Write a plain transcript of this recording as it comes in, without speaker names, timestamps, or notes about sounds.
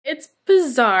It's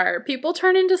bizarre. People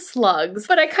turn into slugs,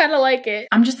 but I kind of like it.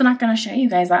 I'm just not gonna show you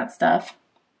guys that stuff.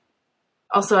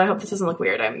 Also, I hope this doesn't look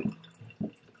weird. I'm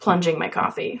plunging my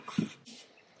coffee.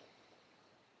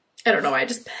 I don't know why I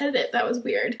just petted it. That was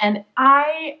weird. And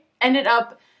I ended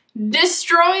up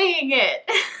destroying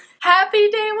it. Happy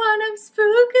day one of Spookathon.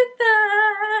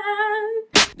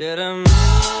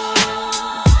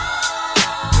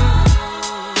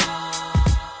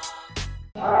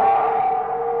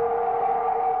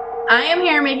 I am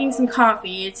here making some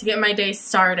coffee to get my day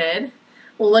started.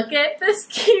 Look at this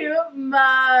cute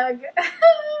mug.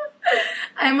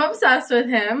 I'm obsessed with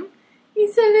him.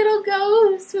 He's a little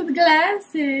ghost with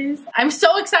glasses. I'm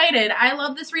so excited. I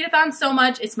love this readathon so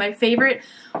much. It's my favorite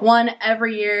one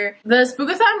every year. The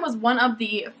Spookathon was one of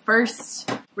the first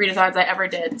readathons I ever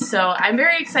did, so I'm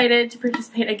very excited to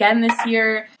participate again this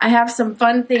year. I have some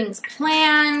fun things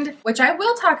planned, which I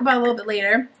will talk about a little bit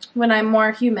later when I'm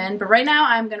more human, but right now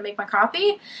I'm gonna make my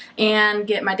coffee and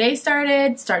get my day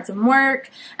started, start some work,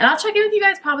 and I'll check in with you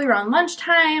guys probably around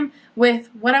lunchtime with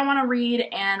what I want to read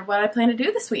and what I plan to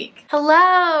do this week.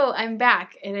 Hello, I'm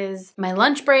back. It is my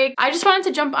lunch break. I just wanted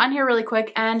to jump on here really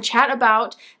quick and chat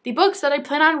about the books that I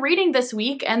plan on reading this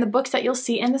week and the books that you'll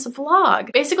see in this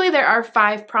vlog. Basically, there are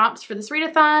 5 prompts for this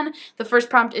readathon. The first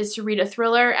prompt is to read a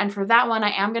thriller, and for that one,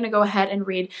 I am going to go ahead and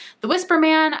read The Whisper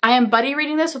Man. I am buddy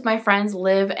reading this with my friends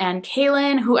Liv and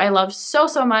Kaylin, who I love so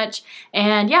much,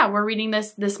 and yeah, we're reading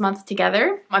this month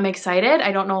together. I'm excited.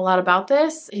 I don't know a lot about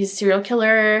this. He's a serial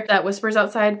killer that whispers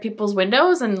outside people's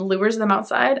windows and lures them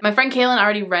outside. My friend Kaylin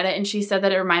already read it and she said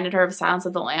that it reminded her of Silence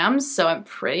of the Lambs, so I'm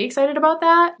pretty excited about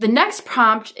that. The next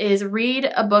prompt is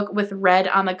read a book with red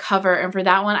on the cover, and for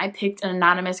that one I picked An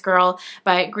Anonymous Girl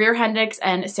by Greer Hendricks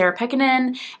and Sarah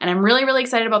Pekkanen, and I'm really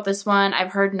excited about this one.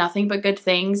 I've heard nothing but good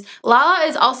things. Lala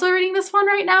is also reading this one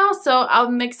right now, so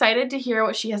I'm excited to hear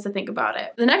what she has to think about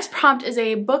it. The next prompt is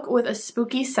a book with a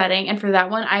spooky setting, and for that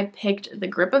one I picked The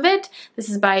Grip of It. This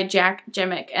is by Jack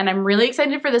Jimmick, and I'm really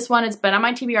excited for this one. It's been on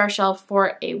my TBR shelf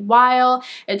for a while.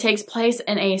 It takes place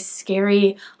in a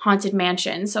scary haunted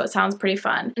mansion, so it sounds pretty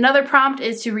fun. Another prompt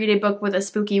is to read a book with a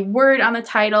spooky word on the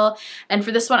title, and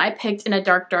for this one I picked In a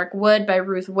Dark Wood by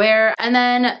Ruth Ware. And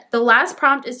then the last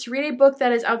prompt is to read a book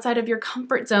that is outside of your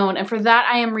comfort zone, and for that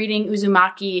I am reading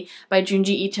Uzumaki by Junji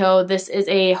Ito. This is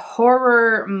a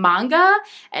horror manga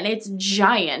and it's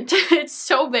giant. It's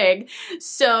so big,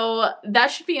 so that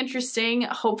should be interesting.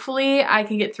 Hopefully I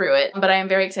can get through it, but I am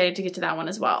very excited to get to that one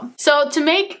as well. So to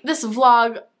make this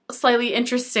vlog slightly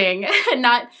interesting and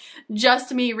not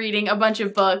just me reading a bunch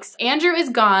of books, Andrew is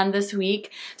gone this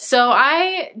week, so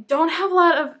I don't have a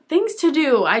lot of things to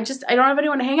do. I don't have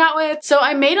anyone to hang out with. So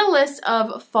I made a list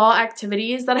of fall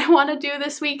activities that I want to do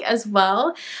this week as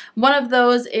well. One of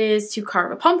those is to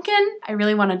carve a pumpkin. I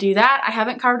really want to do that. I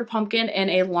haven't carved a pumpkin in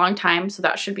a long time, so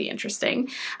that should be interesting.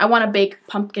 I want to bake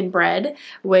pumpkin bread,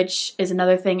 which is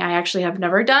another thing I actually have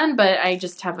never done, but I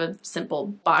just have a simple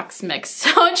box mix,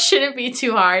 so it shouldn't be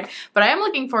too hard, but I am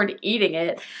looking forward to eating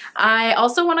it. I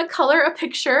also want to color a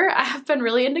picture. I have been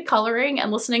really into coloring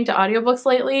and listening to audiobooks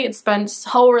lately. It's been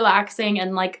so relaxing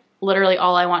and like literally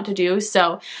all I want to do,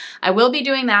 so I will be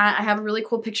doing that. I have a really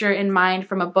cool picture in mind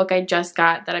from a book I just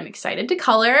got that I'm excited to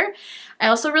color. I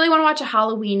also really want to watch a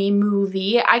Halloween-y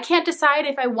movie. I can't decide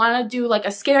if I want to do like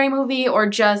a scary movie or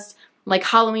just like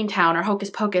Halloween Town or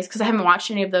Hocus Pocus, because I haven't watched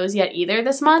any of those yet either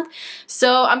this month.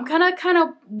 So I'm gonna kind of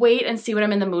wait and see what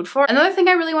I'm in the mood for. Another thing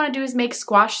I really want to do is make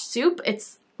squash soup.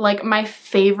 It's like my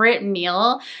favorite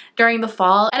meal during the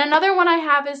fall. And another one I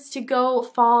have is to go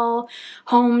fall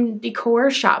home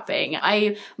decor shopping.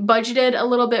 I budgeted a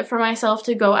little bit for myself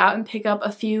to go out and pick up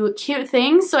a few cute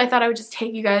things, so I thought I would just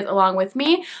take you guys along with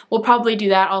me. We'll probably do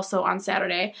that also on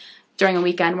Saturday during a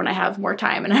weekend when I have more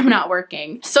time and I'm not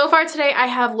working. So far today I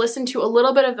have listened to a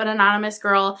little bit of An Anonymous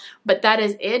Girl, but that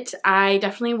is it. I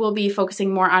definitely will be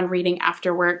focusing more on reading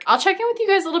after work. I'll check in with you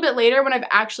guys a little bit later when I've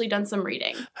actually done some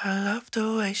reading. I love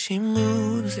the way she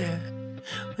moves it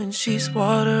when she's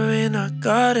watering our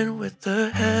garden with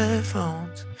her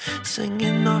headphones,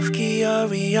 singing off key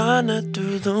Ariana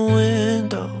through the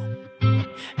window,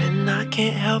 and I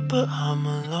can't help but hum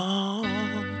along.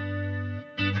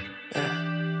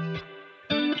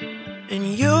 And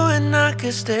you and I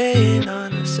could stay in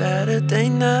on a Saturday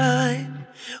night.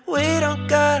 We don't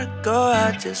gotta go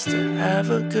out just to have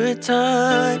a good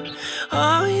time.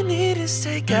 All we need is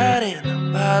takeout and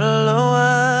a bottle of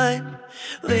wine.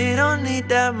 We don't need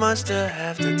that much to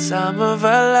have the time of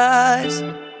our lives.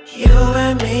 You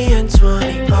and me and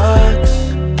 20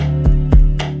 bucks.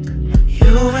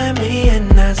 You and me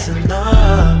and that's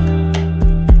enough.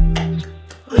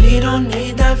 We don't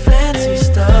need that fancy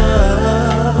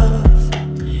stuff.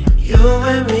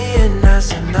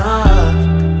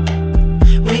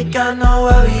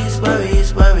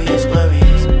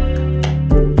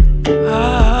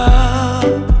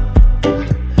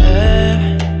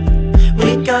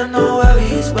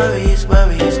 worries,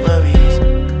 worries, worries,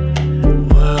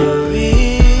 worries.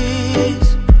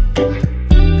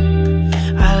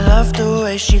 I love the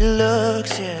way she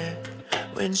looks, yeah,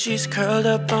 when she's curled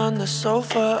up on the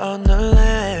sofa on the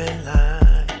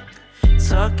landline,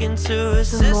 talking to a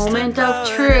sister. Moment of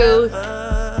truth.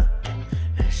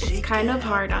 It's kind of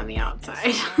hard on the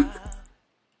outside.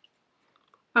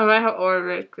 I might have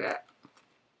overbaked it.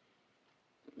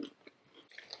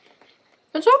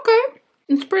 It's okay.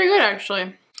 It's pretty good,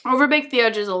 actually. Overbaked the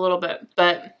edges a little bit,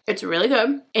 but it's really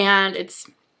good. And it's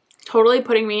totally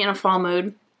putting me in a fall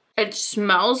mood. It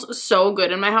smells so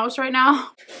good in my house right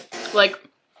now. Like,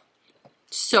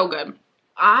 so good.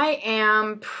 I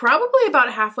am probably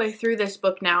about halfway through this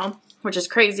book now, which is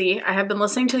crazy. I have been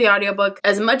listening to the audiobook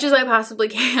as much as I possibly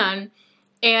can,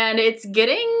 and it's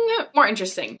getting more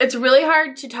interesting. It's really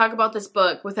hard to talk about this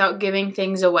book without giving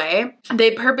things away.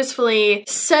 They purposefully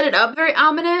set it up very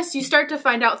ominous. You start to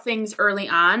find out things early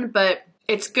on, but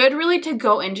it's good really to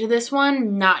go into this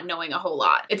one not knowing a whole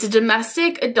lot. It's a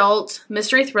domestic adult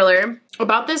mystery thriller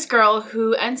about this girl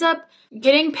who ends up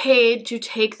getting paid to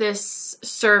take this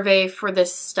survey for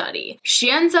this study. She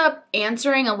ends up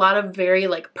answering a lot of very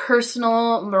like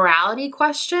personal morality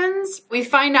questions. We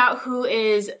find out who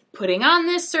is putting on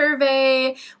this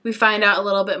survey. We find out a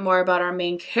little bit more about our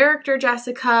main character,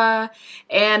 Jessica,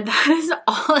 and that is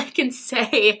all I can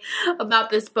say about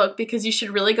this book because you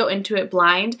should really go into it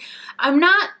blind. I'm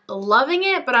not loving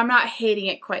it, but I'm not hating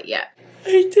it quite yet.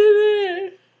 I did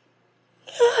it.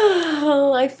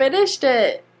 Oh, I finished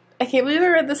it. I can't believe I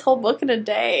read this whole book in a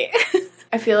day.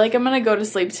 I feel like I'm gonna go to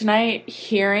sleep tonight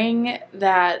hearing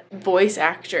that voice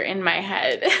actor in my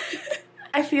head.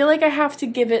 I feel like I have to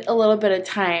give it a little bit of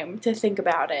time to think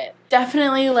about it.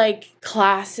 Definitely like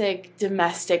classic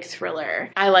domestic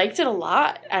thriller. I liked it a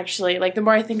lot, actually, like the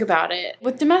more I think about it.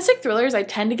 With domestic thrillers, I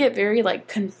tend to get very like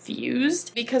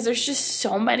confused because there's just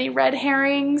so many red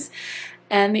herrings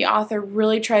and the author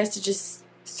really tries to just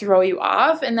throw you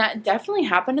off, and that definitely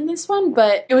happened in this one,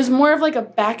 but it was more of like a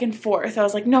back and forth. I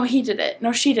was like, no, he did it.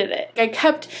 No, she did it. I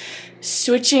kept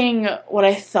switching what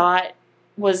I thought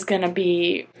was gonna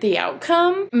be the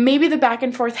outcome. Maybe the back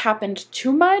and forth happened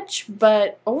too much,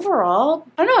 but overall,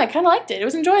 I don't know, I kind of liked it. It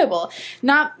was enjoyable.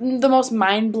 Not the most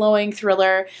mind-blowing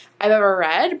thriller I've ever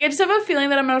read. I just have a feeling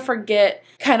that I'm gonna forget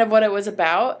kind of what it was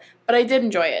about, but I did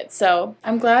enjoy it, so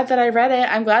I'm glad that I read it.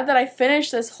 I'm glad that I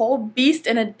finished this whole beast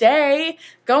in a day.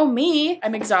 Go me.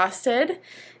 I'm exhausted.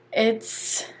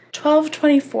 It's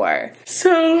 12:24,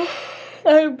 so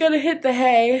I'm gonna hit the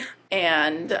hay,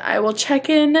 and I will check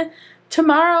in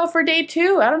tomorrow for day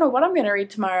 2. I don't know what I'm gonna read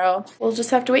tomorrow. We'll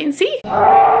just have to wait and see.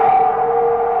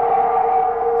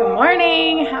 Good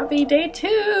morning, happy day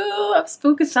 2 of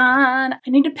Spookathon. I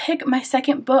need to pick my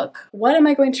second book. What am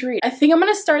I going to read? I think I'm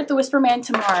gonna start The Whisper Man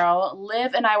tomorrow.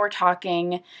 Liv and I were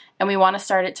talking and we want to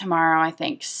start it tomorrow, I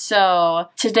think. So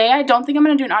today I don't think I'm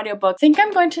going to do an audiobook. I think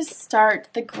I'm going to start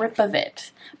The Grip of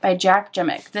It by Jack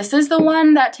Jimmick. This is the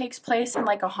one that takes place in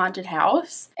like a haunted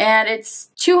house, and it's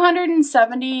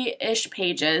 270-ish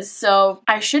pages, so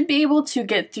I should be able to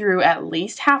get through at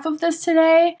least half of this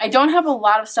today. I don't have a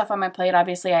lot of stuff on my plate.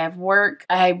 Obviously, I have work.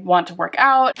 I want to work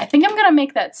out. I think I'm going to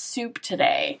make that soup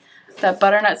today. That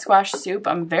butternut squash soup.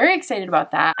 I'm very excited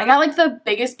about that. I got like the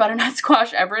biggest butternut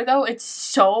squash ever though. It's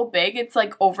so big. It's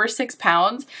like over 6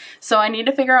 pounds. So I need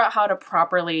to figure out how to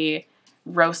properly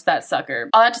roast that sucker.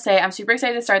 All that to say, I'm super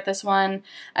excited to start this one.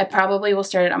 I probably will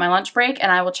start it on my lunch break, and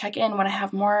I will check in when I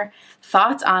have more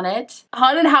thoughts on it.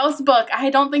 Haunted house book. I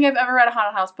don't think I've ever read a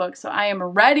haunted house book, so I am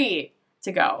ready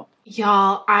to go.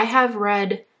 Y'all, I have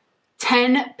read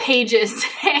 10 pages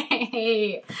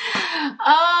today.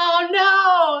 Oh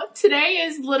no! Today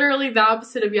is literally the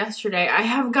opposite of yesterday. I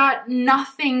have got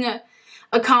nothing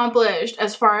accomplished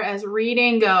as far as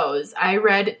reading goes. I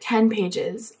read 10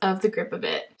 pages of The Grip of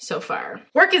It so far.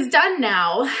 Work is done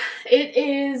now. It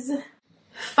is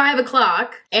 5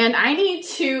 o'clock and I need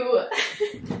to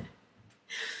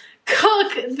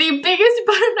cook the biggest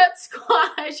butternut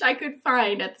squash I could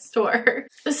find at the store.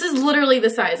 This is literally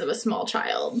the size of a small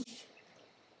child.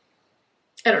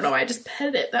 I don't know, I just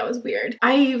petted it. That was weird.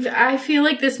 I feel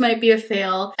like this might be a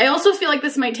fail. I also feel like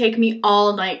this might take me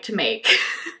all night to make.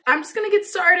 I'm just gonna get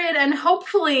started and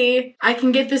hopefully I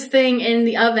can get this thing in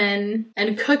the oven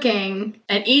and cooking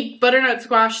and eat butternut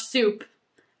squash soup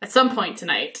at some point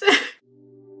tonight.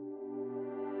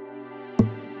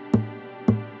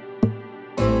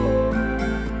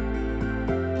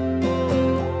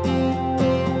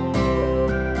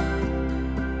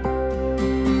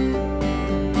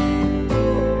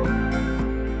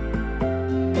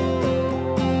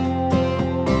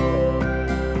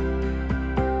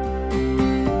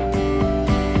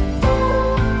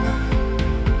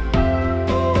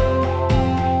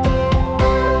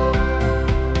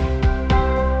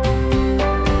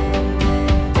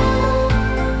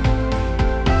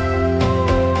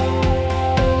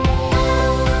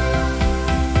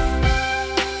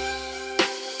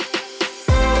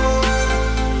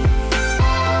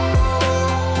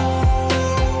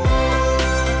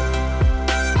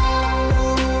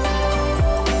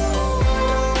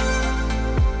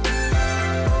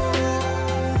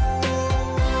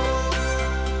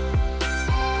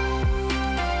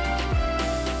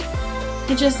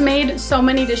 I just made so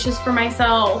many dishes for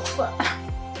myself.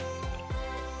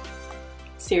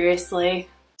 Seriously.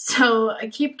 So I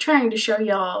keep trying to show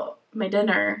y'all my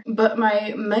dinner, but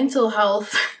my mental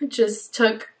health just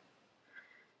took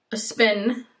a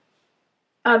spin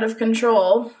out of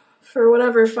control for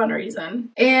whatever fun reason.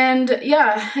 And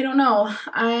yeah, I don't know.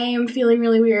 I am feeling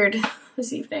really weird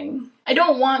this evening. I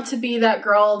don't want to be that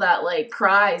girl that like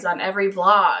cries on every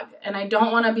vlog, and I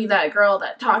don't want to be that girl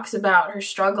that talks about her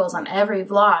struggles on every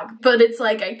vlog, but it's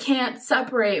like I can't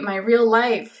separate my real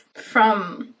life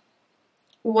from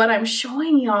what I'm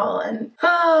showing y'all, and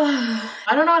I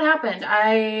don't know what happened.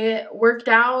 I worked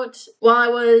out while I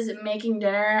was making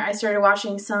dinner. I started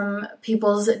watching some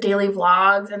people's daily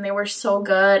vlogs, and they were so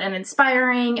good and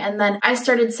inspiring, and then I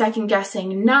started second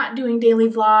guessing not doing daily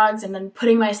vlogs and then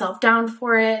putting myself down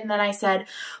for it, and then I said,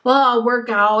 well, I'll work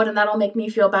out and that'll make me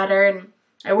feel better, and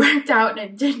I worked out and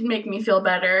it did make me feel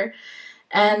better.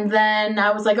 And then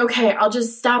I was like, okay, I'll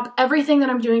just stop everything that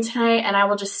I'm doing tonight and I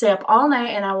will just stay up all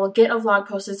night and I will get a vlog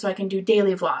posted so I can do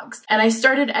daily vlogs. And I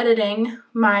started editing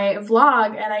my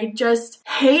vlog and I just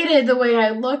hated the way I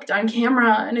looked on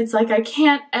camera. And it's like, I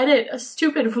can't edit a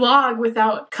stupid vlog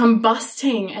without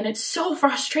combusting, and it's so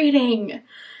frustrating.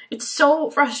 It's so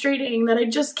frustrating that I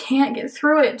just can't get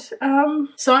through it.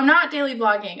 So I'm not daily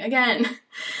vlogging. Again,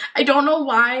 I don't know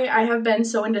why I have been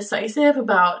so indecisive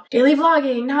about daily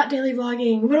vlogging, not daily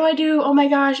vlogging. What do I do? Oh my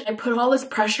gosh, I put all this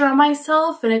pressure on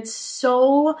myself and it's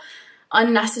so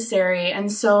unnecessary. And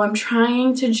so I'm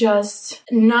trying to just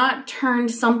not turn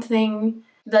something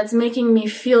that's making me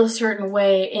feel a certain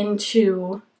way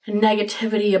into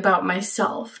negativity about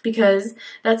myself, because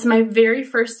that's my very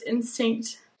first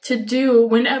instinct to do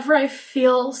whenever I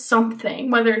feel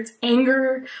something, whether it's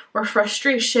anger or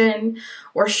frustration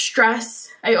or stress.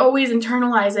 I always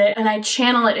internalize it and I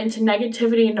channel it into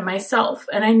negativity into myself,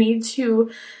 and I need to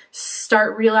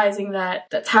start realizing that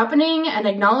that's happening and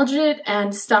acknowledge it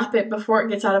and stop it before it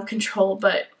gets out of control.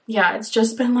 But yeah, it's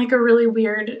just been like a really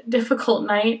weird, difficult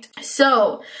night.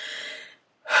 So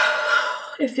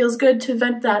it feels good to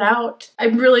vent that out.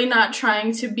 I'm really not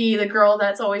trying to be the girl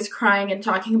that's always crying and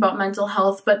talking about mental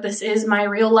health, but this is my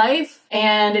real life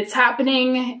and it's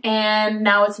happening, and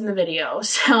now it's in the video.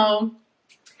 So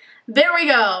there we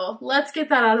go. Let's get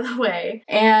that out of the way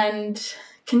and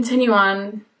continue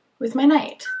on with my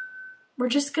night. We're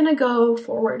just gonna go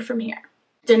forward from here.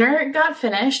 Dinner got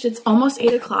finished. It's almost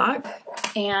 8 o'clock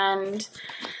and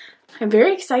I'm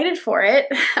very excited for it.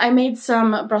 I made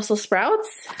some Brussels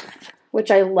sprouts, which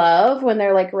I love when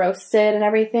they're like roasted and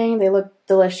everything. They look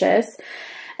delicious.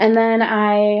 And then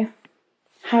I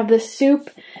have the soup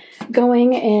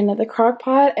going in the crock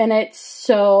pot and it's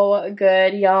so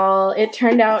good, y'all. It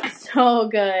turned out so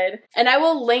good. And I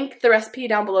will link the recipe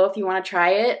down below if you want to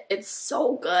try it. It's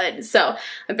so good. So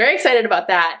I'm very excited about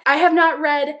that. I have not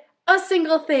read a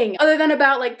single thing other than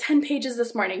about like 10 pages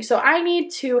this morning. So I need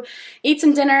to eat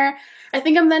some dinner. I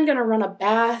think I'm then gonna run a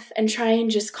bath and try and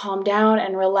just calm down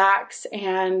and relax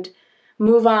and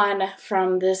move on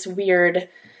from this weird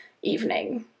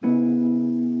evening.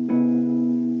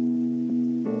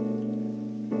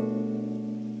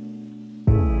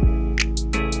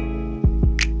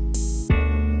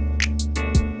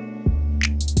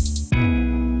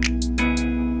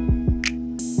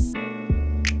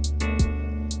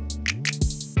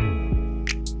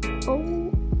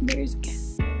 Oh, there's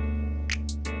gas.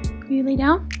 Can you lay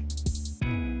down?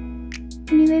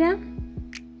 Can you lay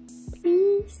down?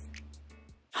 Please?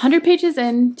 100 pages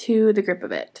into the grip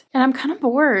of it. And I'm kind of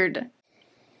bored,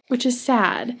 which is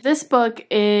sad. This book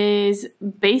is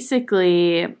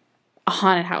basically a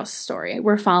haunted house story.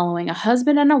 We're following a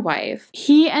husband and a wife.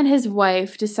 He and his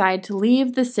wife decide to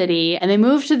leave the city and they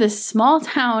move to this small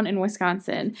town in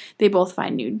Wisconsin. They both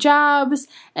find new jobs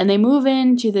and they move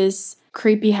into this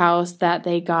creepy house that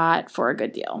they got for a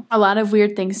good deal. A lot of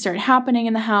weird things start happening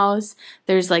in the house.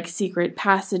 There's like secret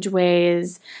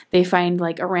passageways. They find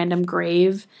like a random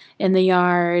grave in the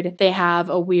yard. They have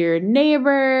a weird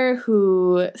neighbor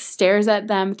who stares at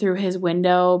them through his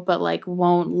window but like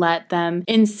won't let them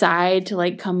inside to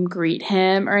like come greet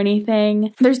him or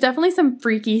anything. There's definitely some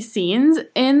freaky scenes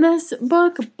in this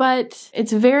book, but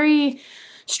it's very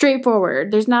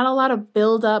straightforward. There's not a lot of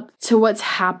build up to what's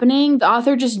happening. The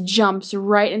author just jumps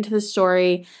right into the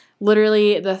story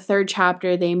Literally the third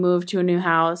chapter, they move to a new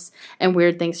house and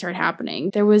weird things start happening.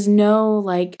 There was no,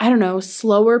 like, I don't know,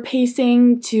 slower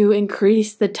pacing to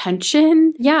increase the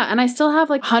tension. Yeah, and I still have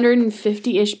like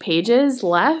 150-ish pages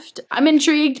left. I'm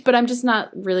intrigued, but I'm just not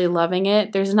really loving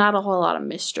it. There's not a whole lot of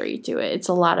mystery to it. It's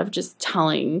a lot of just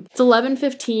telling. It's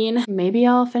 11:15. Maybe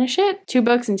I'll finish it. 2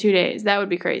 books in 2 days. That would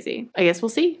be crazy. I guess we'll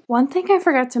see. One thing I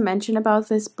forgot to mention about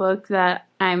this book that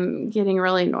I'm getting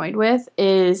really annoyed with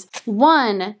is,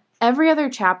 one, every other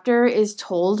chapter is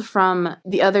told from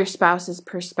the other spouse's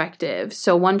perspective.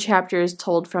 So one chapter is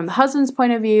told from the husband's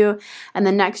point of view, and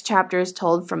the next chapter is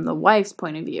told from the wife's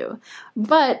point of view.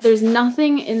 But there's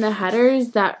nothing in the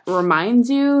headers that reminds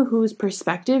you whose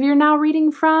perspective you're now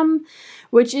reading from,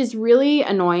 which is really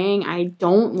annoying. I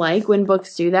don't like when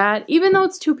books do that. Even though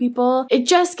it's 2 people, it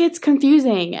just gets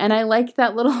confusing. And I like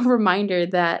that little reminder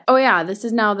that, oh yeah, this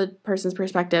is now the person's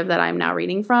perspective that I'm now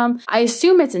reading from. I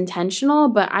assume it's intentional,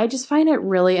 but I just find it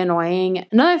really annoying.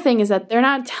 Another thing is that they're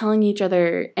not telling each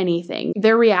other anything.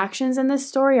 Their reactions in this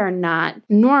story are not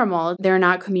normal. They're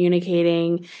not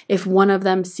communicating. If one of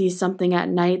them sees something at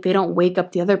night, they don't wake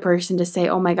up the other person to say,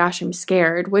 oh my gosh, I'm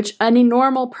scared, which any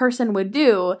normal person would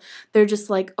do. They're just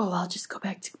like, oh, I'll just go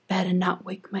back to bed and not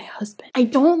wake my husband. I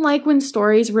don't like when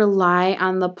stories rely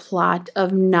on the plot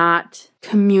of not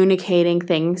communicating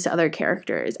things to other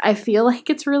characters. I feel like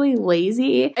it's really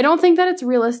lazy. I don't think that it's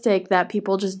realistic that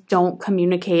people just don't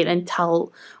communicate and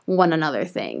tell one another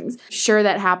things. Sure,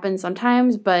 that happens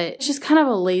sometimes, but it's just kind of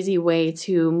a lazy way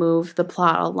to move the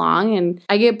plot along, and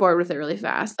I get bored with it really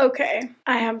fast. Okay,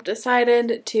 I have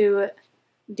decided to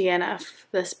DNF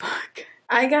this book.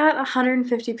 I got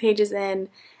 150 pages in,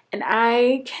 and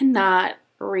I cannot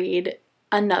read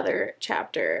another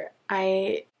chapter.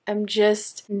 I am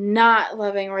just not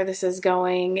loving where this is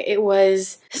going. It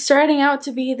was starting out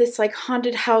to be this like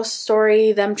haunted house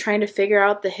story, them trying to figure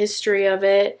out the history of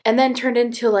it, and then turned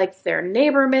into like their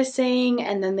neighbor missing,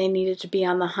 and then they needed to be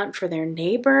on the hunt for their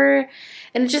neighbor.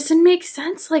 And it just didn't make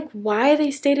sense, like, why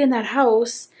they stayed in that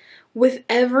house with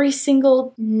every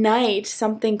single night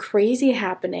something crazy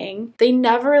happening. They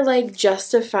never like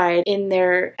justified in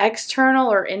their external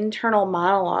or internal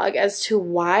monologue as to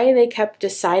why they kept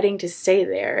deciding to stay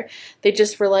there. They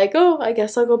just were like, oh, I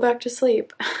guess I'll go back to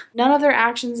sleep. None of their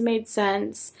actions made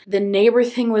sense. The neighbor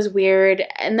thing was weird.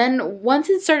 And then once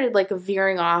it started like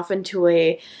veering off into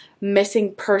a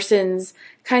missing persons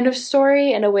kind of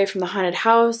story and away from the haunted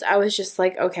house, I was just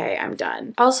like, okay, I'm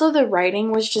done. Also, the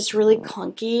writing was just really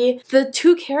clunky. The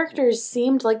 2 characters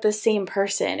seemed like the same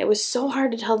person. It was so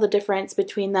hard to tell the difference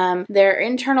between them. Their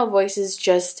internal voices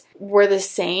just were the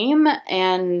same,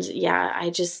 and yeah,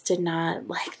 I just did not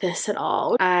like this at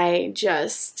all. I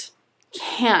just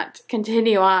can't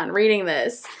continue on reading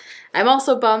this. I'm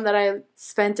also bummed that I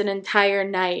spent an entire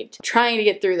night trying to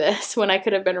get through this when I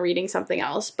could have been reading something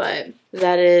else, but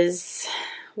that is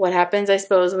what happens, I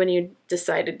suppose, when you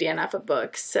decide to DNF a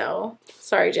book. So,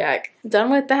 sorry, Jack.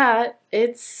 Done with that.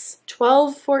 It's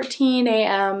 12:14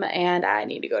 a.m. and I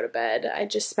need to go to bed. I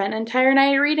just spent an entire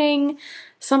night reading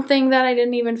something that I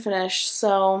didn't even finish,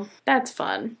 so that's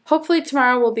fun. Hopefully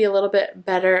tomorrow will be a little bit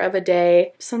better of a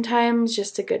day. Sometimes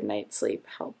just a good night's sleep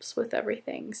helps with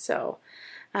everything, so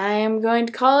I'm going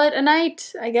to call it a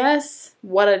night, I guess.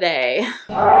 What a day.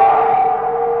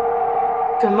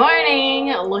 Good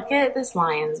morning. Look at this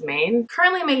lion's mane.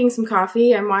 Currently making some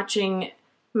coffee. I'm watching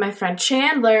my friend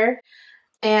Chandler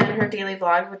and her daily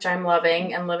vlog, which I'm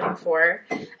loving and living for.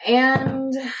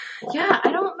 And yeah,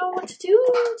 I don't know what to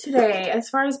do today as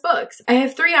far as books. I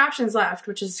have 3 options left,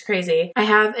 which is crazy. I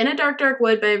have In a Dark, Dark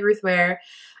Wood by Ruth Ware.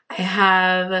 I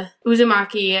have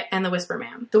Uzumaki and The Whisper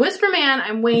Man. The Whisper Man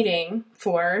I'm waiting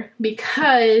for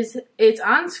because it's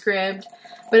on Scribd,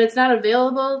 but it's not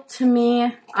available to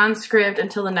me on Scribd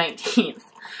until the 19th,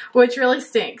 which really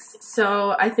stinks.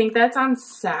 So I think that's on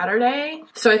Saturday.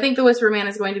 So I think The Whisper Man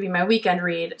is going to be my weekend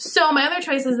read. So my other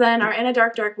choices then are In a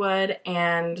Dark, Dark Wood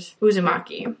and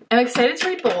Uzumaki. I'm excited to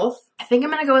read both. I think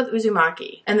I'm gonna go with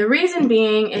Uzumaki. And the reason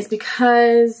being is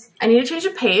because I need to change the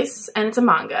pace, and it's a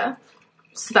manga.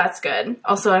 So that's good.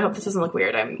 Also, I hope this doesn't look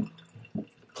weird. I'm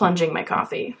plunging my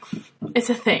coffee. It's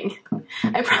a thing.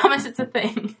 I promise it's a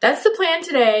thing. That's the plan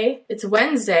today. It's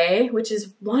Wednesday, which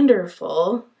is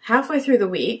wonderful. Halfway through the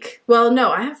week. Well,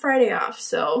 no, I have Friday off,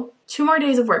 so 2 more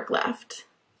days of work left.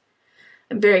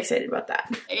 I'm very excited about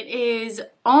that. It is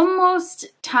almost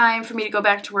time for me to go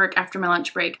back to work after my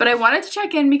lunch break, but I wanted to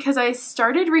check in because I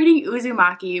started reading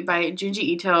Uzumaki by Junji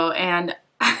Ito, and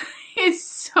it's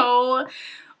so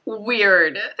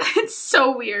weird. It's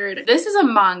so weird. This is a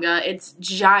manga. It's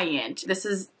giant. This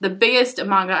is the biggest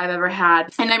manga I've ever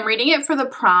had. And I'm reading it for the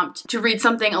prompt to read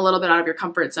something a little bit out of your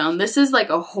comfort zone. This is like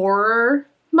a horror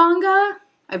manga.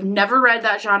 I've never read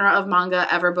that genre of manga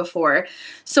ever before.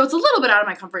 So it's a little bit out of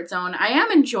my comfort zone. I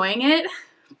am enjoying it,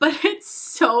 but it's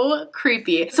so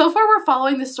creepy. So far we're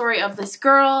following the story of this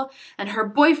girl and her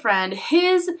boyfriend.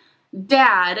 His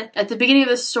dad, at the beginning of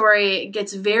the story,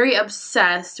 gets very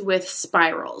obsessed with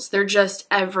spirals. They're just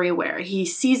everywhere. He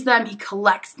sees them, he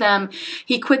collects them,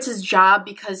 he quits his job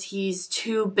because he's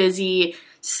too busy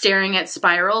staring at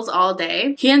spirals all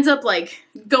day. He ends up like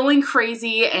going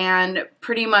crazy and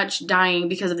pretty much dying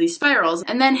because of these spirals.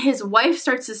 And then his wife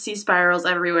starts to see spirals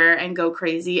everywhere and go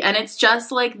crazy. And it's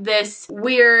just like this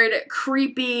weird,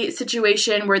 creepy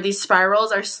situation where these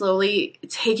spirals are slowly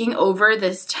taking over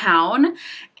this town.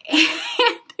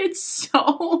 And it's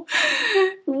so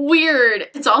weird.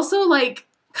 It's also like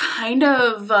kind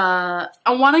of, I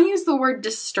want to use the word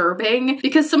disturbing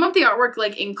because some of the artwork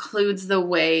like includes the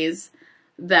ways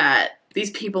that these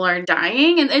people are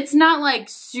dying, and it's not like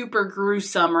super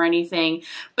gruesome or anything,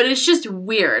 but it's just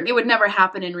weird. It would never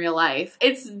happen in real life.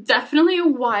 It's definitely a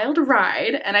wild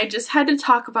ride, and I just had to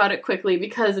talk about it quickly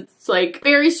because it's like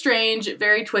very strange,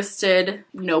 very twisted,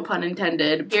 no pun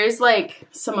intended. Here's like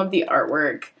some of the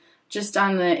artwork just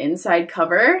on the inside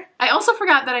cover. I also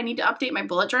forgot that I need to update my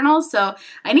bullet journal, so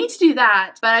I need to do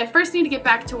that, but I first need to get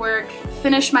back to work,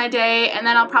 finish my day, and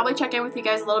then I'll probably check in with you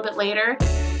guys a little bit later.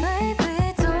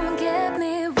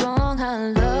 I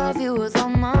love you with all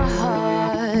my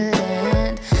heart,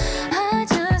 and I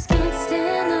just can't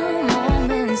stand the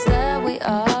moments that we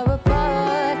are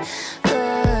apart.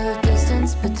 The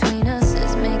distance between us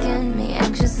is making me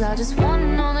anxious. I just want to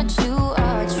know that you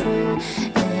are true,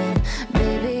 and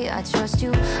baby, I trust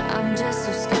you. I'm just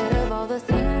so scared of all the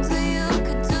things that you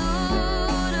could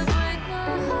do to break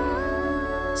my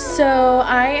heart. So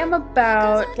I am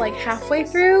about like halfway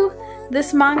through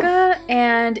this manga,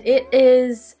 and it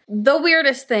is the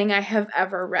weirdest thing I have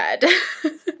ever read.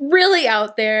 Really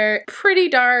out there, pretty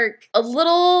dark, a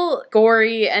little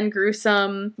gory and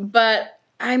gruesome, but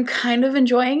I'm kind of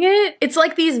enjoying it. It's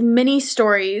like these mini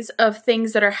stories of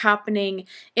things that are happening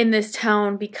in this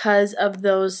town because of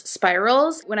those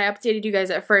spirals. When I updated you guys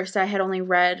at first, I had only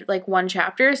read like one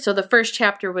chapter. So the first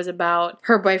chapter was about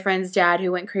her boyfriend's dad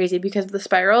who went crazy because of the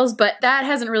spirals, but that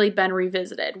hasn't really been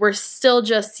revisited. We're still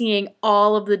just seeing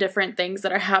all of the different things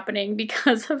that are happening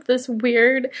because of this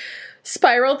weird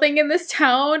spiral thing in this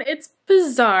town. It's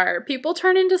bizarre. People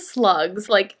turn into slugs.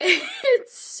 Like,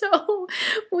 it's so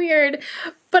weird,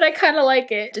 but I kind of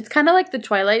like it. It's kind of like the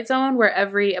Twilight Zone where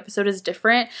every episode is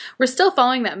different. We're still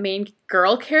following that main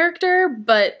girl character,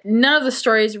 but none of the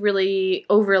stories really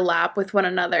overlap with one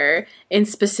another in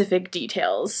specific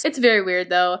details. It's very weird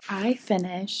though. I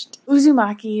finished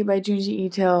Uzumaki by Junji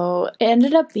Ito. It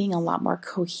ended up being a lot more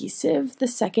cohesive the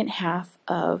second half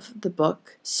of the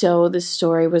book. So the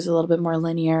story was a little bit more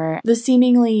linear. The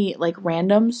seemingly like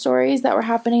random stories that were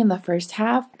happening in the first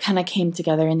half kind of came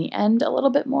together in the end a little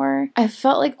bit more. I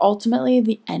felt like ultimately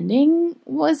the ending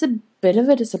was a bit of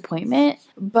a disappointment,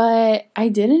 but I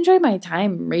did enjoy my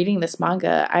time reading this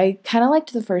manga. I kind of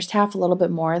liked the first half a little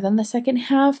bit more than the second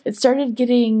half. It started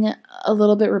getting a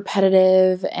little bit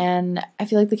repetitive, and I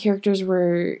feel like the characters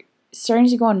were starting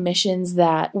to go on missions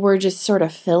that were just sort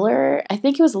of filler. I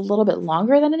think it was a little bit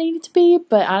longer than it needed to be,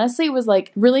 but honestly it was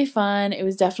like really fun. It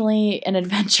was definitely an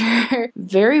adventure.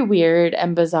 Very weird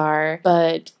and bizarre,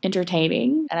 but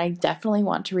entertaining. And I definitely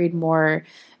want to read more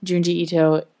Junji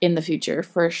Ito in the future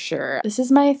for sure. This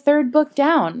is my third book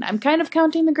down. I'm kind of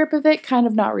counting The Grip of It, kind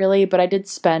of not really, but I did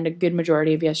spend a good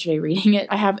majority of yesterday reading it.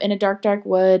 I have In a Dark, Dark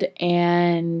Wood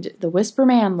and The Whisper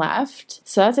Man left,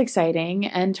 so that's exciting.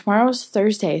 And tomorrow's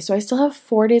Thursday, so I still have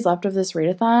 4 days left of this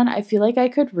readathon. I feel like I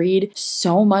could read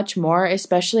so much more,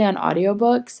 especially on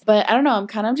audiobooks, but I don't know, I'm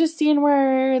kind of just seeing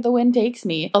where the wind takes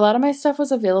me. A lot of my stuff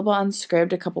was available on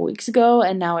Scribd a couple weeks ago,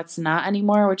 and now it's not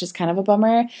anymore, which is kind of a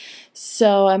bummer.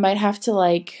 So I might have to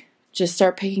like just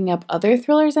start picking up other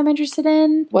thrillers I'm interested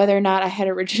in. Whether or not I had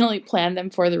originally planned them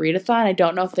for the readathon, I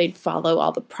don't know if they'd follow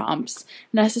all the prompts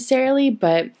necessarily,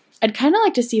 but I'd kind of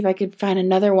like to see if I could find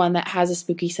another one that has a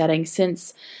spooky setting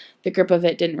since The Grip of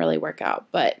It didn't really work out,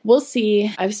 but we'll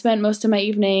see. I've spent most of my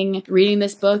evening reading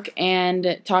this book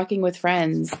and talking with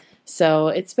friends, so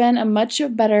it's been a much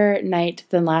better night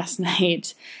than last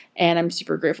night. And I'm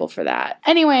super grateful for that.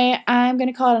 Anyway, I'm going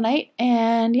to call it a night.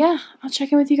 And yeah, I'll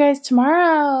check in with you guys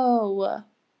tomorrow.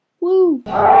 Woo!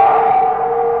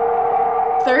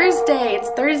 Thursday. It's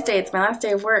Thursday. It's my last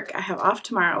day of work. I have off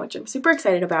tomorrow, which I'm super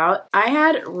excited about. I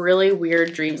had really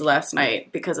weird dreams last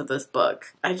night because of this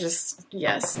book.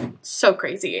 Yes, so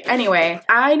crazy. Anyway,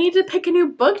 I need to pick a new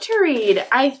book to read.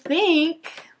 I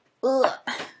think,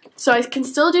 so I can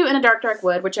still do In a Dark, Dark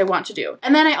Wood, which I want to do.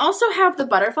 And then I also have The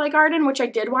Butterfly Garden, which I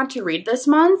did want to read this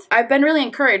month. I've been really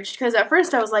encouraged because at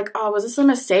first I was like, oh, was this a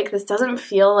mistake? This doesn't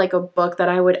feel like a book that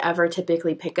I would ever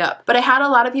typically pick up. But I had a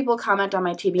lot of people comment on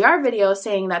my TBR video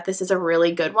saying that this is a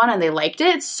really good one and they liked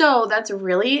it. So that's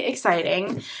really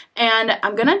exciting. And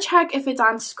I'm gonna check if it's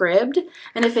on Scribd.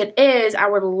 And if it is, I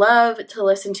would love to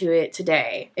listen to it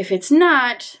today. If it's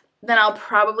not, then I'll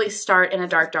probably start In a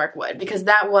Dark, Dark Wood because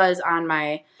that was on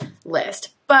my list.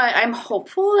 But I'm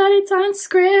hopeful that it's on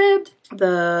Scribd.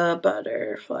 The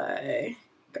Butterfly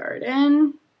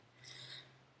Garden.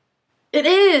 It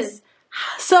is!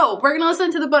 So, we're gonna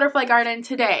listen to The Butterfly Garden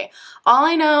today. All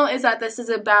I know is that this is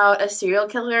about a serial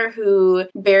killer who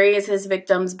buries his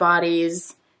victims'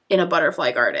 bodies in a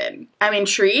butterfly garden. I'm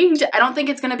intrigued. I don't think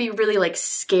it's gonna be really like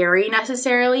scary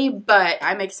necessarily, but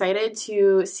I'm excited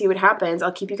to see what happens.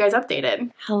 I'll keep you guys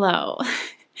updated. Hello.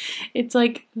 It's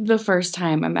like the first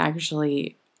time I'm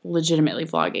actually legitimately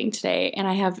vlogging today, and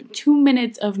I have 2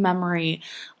 minutes of memory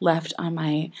left on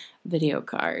my video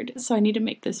card, so I need to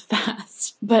make this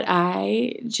fast. But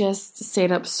I just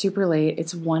stayed up super late.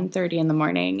 It's 1:30 in the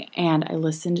morning, and I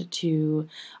listened to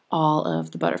all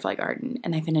of The Butterfly Garden,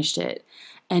 and I finished it.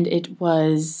 And it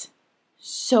was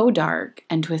so dark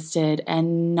and twisted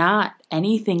and not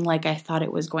anything like I thought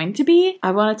it was going to be.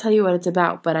 I want to tell you what it's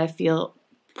about, but I feel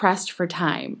pressed for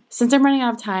time. Since I'm running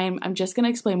out of time, I'm just going to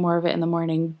explain more of it in the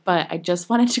morning, but I just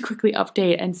wanted to quickly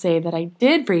update and say that I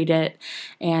did read it,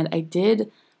 and I did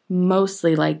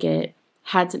mostly like it.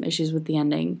 Had some issues with the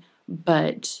ending,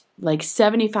 but like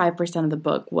 75% of the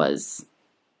book was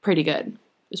pretty good.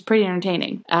 It was pretty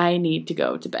entertaining. I need to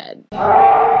go to bed.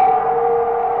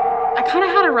 I kind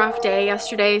of had a rough day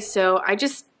yesterday, so I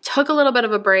just took a little bit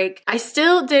of a break. I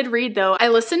still did read though. I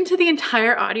listened to the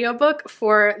entire audiobook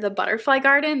for The Butterfly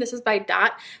Garden. This is by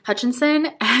Dot Hutchinson,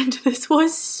 and this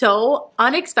was so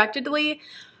unexpectedly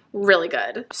really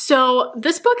good. So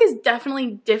this book is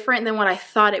definitely different than what I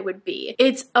thought it would be.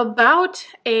 It's about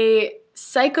a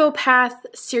psychopath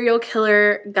serial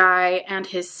killer guy and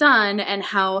his son and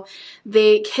how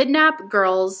they kidnap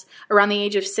girls around the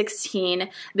age of 16.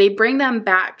 They bring them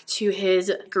back to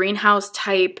his greenhouse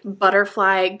type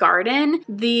butterfly garden.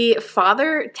 The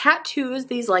father tattoos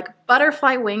these like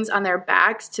butterfly wings on their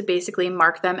backs to basically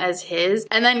mark them as his,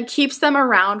 and then keeps them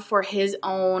around for his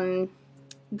own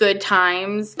good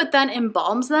times, but then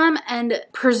embalms them and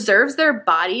preserves their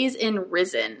bodies in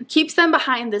resin. Keeps them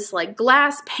behind this like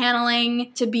glass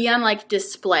paneling to be on like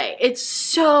display. It's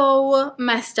so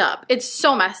messed up. It's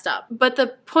so messed up. But the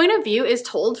point of view is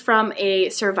told from a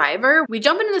survivor. We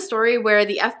jump into the story where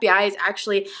the FBI is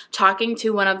actually talking to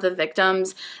one of the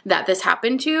victims that this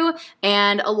happened to,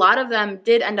 and a lot of them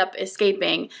did end up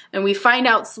escaping. And we find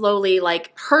out slowly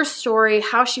like her story,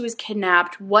 how she was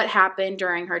kidnapped, what happened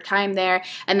during her time there,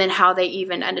 and then how they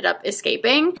even ended up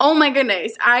escaping. Oh my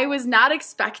goodness, I was not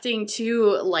expecting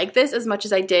to like this as much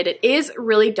as I did. It is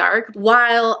really dark.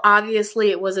 While obviously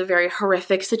it was a very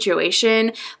horrific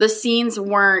situation, the scenes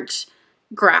weren't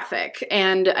graphic,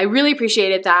 and I really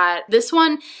appreciated that. This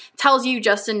one tells you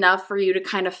just enough for you to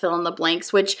kind of fill in the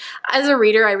blanks, which as a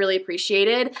reader I really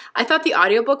appreciated. I thought the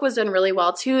audiobook was done really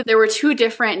well too. There were two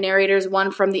different narrators,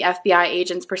 one from the FBI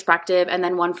agent's perspective and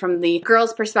then one from the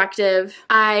girl's perspective.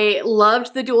 I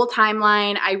loved the dual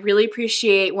timeline. I really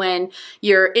appreciate when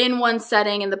you're in one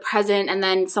setting in the present and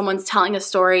then someone's telling a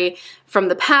story from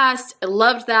the past. I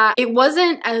loved that. It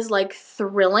wasn't as like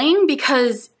thrilling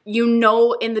because you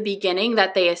know in the beginning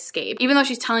that they escape. Even though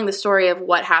she's telling the story of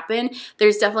what happened,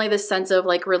 there's definitely this sense of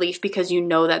like relief because you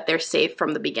know that they're safe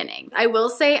from the beginning. I will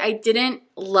say I didn't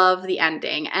love the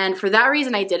ending, and for that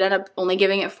reason I did end up only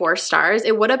giving it 4 stars.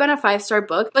 It would have been a 5-star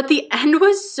book, but the end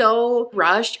was so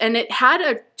rushed and it had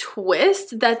a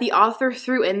twist that the author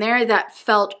threw in there that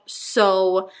felt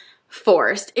so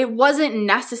forced. It wasn't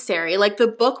necessary. Like the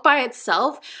book by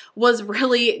itself was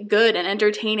really good and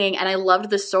entertaining and I loved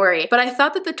the story, but I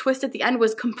thought that the twist at the end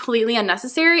was completely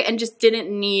unnecessary and just didn't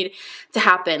need to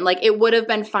happen. Like it would have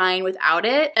been fine without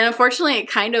it, and unfortunately it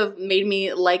kind of made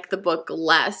me like the book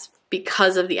less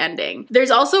because of the ending. There's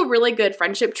also really good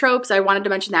friendship tropes. I wanted to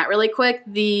mention that really quick.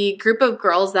 The group of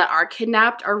girls that are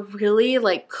kidnapped are really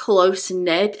like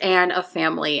close-knit and a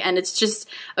family, and it's just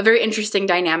a very interesting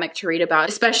dynamic to read about,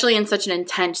 especially in such an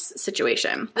intense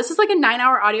situation. This is like a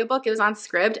 9-hour audiobook. It was on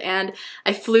script and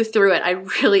I flew through it. I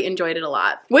really enjoyed it a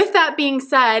lot. With that being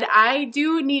said, I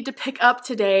do need to pick up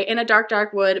today In a Dark,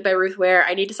 Dark Wood by Ruth Ware.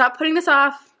 I need to stop putting this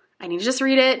off. I need to just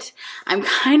read it. I'm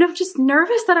kind of just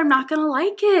nervous that I'm not gonna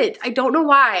like it. I don't know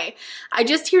why. I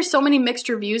just hear so many mixed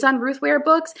reviews on Ruth Ware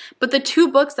books, but the 2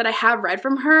 books that I have read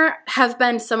from her have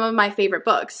been some of my favorite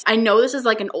books. I know this is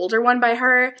like an older one by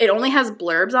her. It only has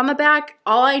blurbs on the back.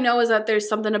 All I know is that there's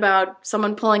something about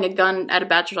someone pulling a gun at a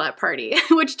bachelorette party,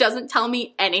 which doesn't tell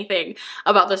me anything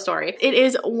about the story. It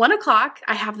is 1 o'clock.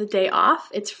 I have the day off.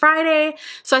 It's Friday,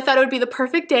 so I thought it would be the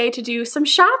perfect day to do some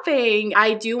shopping.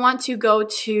 I do want to go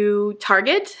to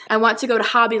Target. I want to go to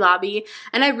Hobby Lobby,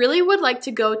 and I really would like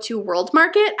to go to World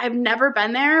Market. I've never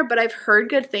been there, but I've heard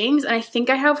good things, and I think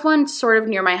I have one sort of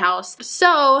near my house.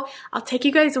 So I'll take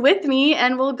you guys with me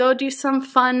and we'll go do some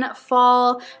fun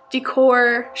fall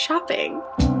decor shopping.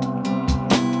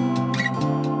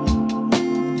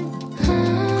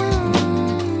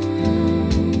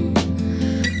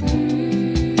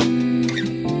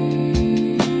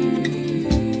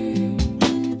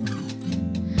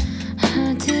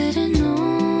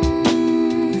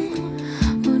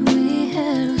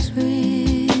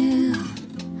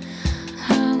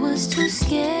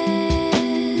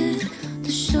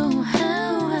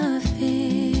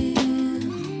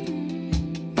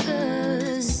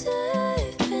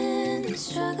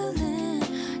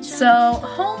 So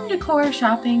home decor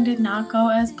shopping did not go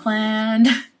as planned.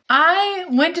 I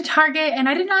went to Target and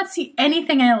I did not see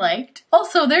anything I liked.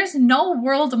 Also, there's no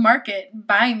World Market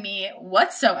by me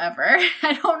whatsoever.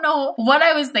 I don't know what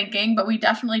I was thinking, but we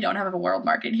definitely don't have a World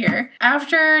Market here.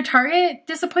 After Target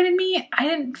disappointed me, I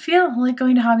didn't feel like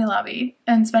going to Hobby Lobby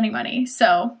and spending money.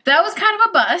 So that was kind of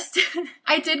a bust.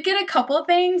 I did get a couple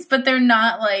things, but they're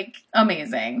not like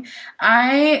amazing.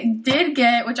 I did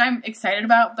get, which I'm excited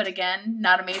about, but again,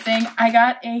 not amazing. I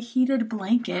got a heated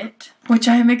blanket, which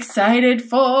I'm excited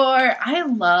for. I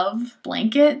love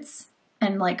blankets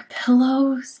and like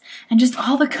pillows and just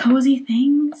all the cozy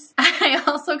things. I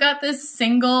also got this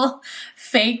single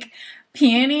fake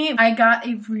peony. I got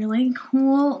a really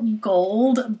cool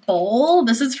gold bowl.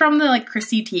 This is from the like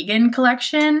Chrissy Teigen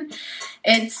collection.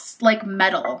 It's like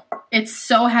metal. It's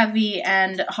so heavy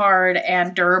and hard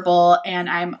and durable, and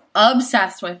I'm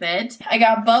obsessed with it. I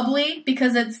got bubbly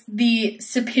because it's the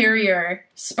superior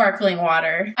sparkling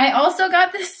water. I also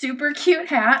got this super cute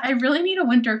hat. I really need a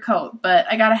winter coat, but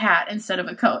I got a hat instead of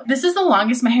a coat. This is the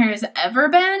longest my hair has ever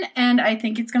been, and I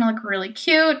think it's gonna look really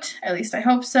cute. At least I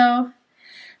hope so.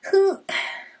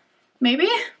 Maybe?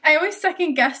 I always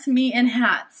second guess me in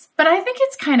hats, but I think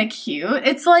it's kind of cute.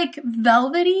 It's like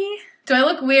velvety. Do I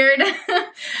look weird?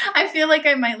 I feel like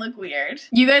I might look weird.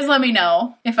 You guys let me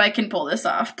know if I can pull this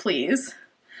off, please.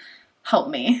 Help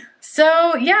me.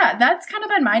 So yeah, that's kind of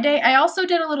been my day. I also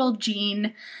did a little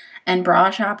jean and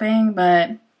bra shopping,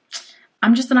 but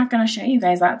I'm just not gonna show you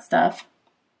guys that stuff.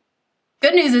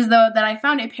 Good news is though that I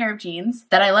found a pair of jeans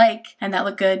that I like and that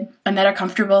look good and that are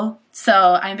comfortable.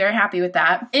 So I'm very happy with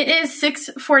that. It is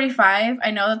 6:45. I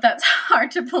know that that's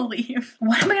hard to believe.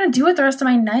 What am I gonna do with the rest of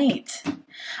my night?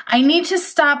 I need to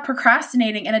stop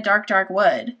procrastinating In a Dark, Dark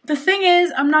Wood. The thing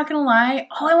is, I'm not gonna lie,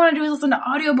 all I wanna do is listen to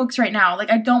audiobooks right now.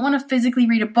 Like, I don't wanna physically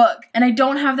read a book, and I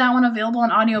don't have that one available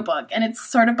on audiobook, and it's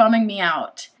sort of bumming me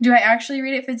out. Do I actually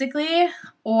read it physically,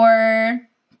 or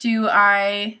do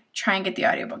I try and get the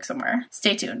audiobook somewhere?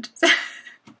 Stay tuned.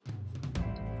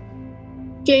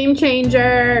 Game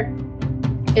changer.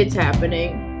 It's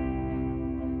happening.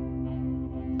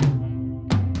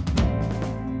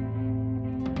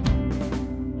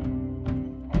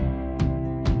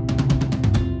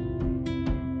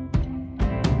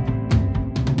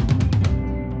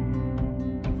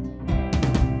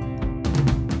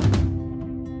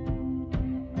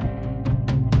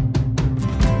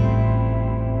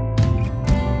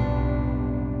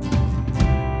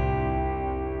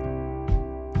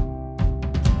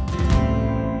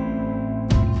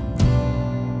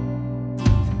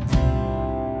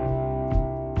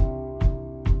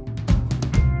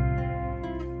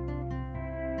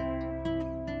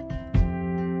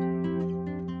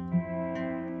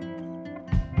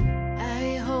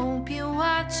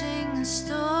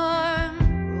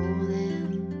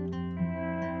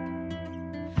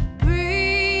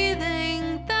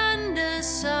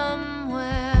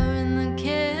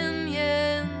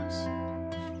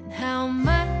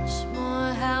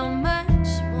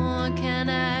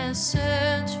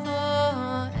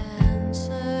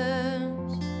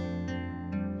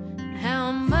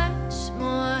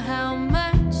 how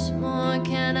much more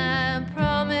can I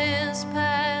promise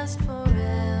past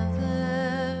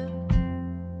forever?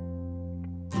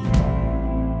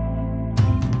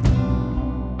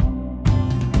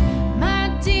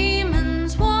 My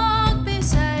demons walk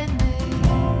beside me,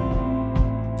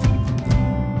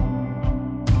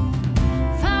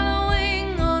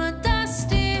 following on a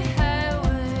dusty highway,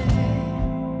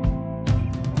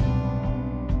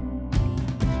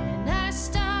 and I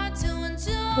start to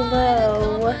enjoy.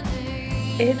 Hello.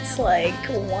 It's like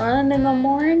 1 in the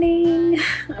morning.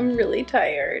 I'm really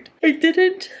tired. I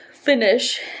didn't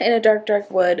finish In a Dark, Dark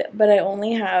Wood, but I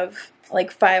only have like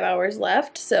 5 hours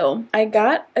left, so I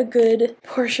got a good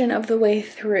portion of the way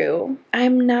through.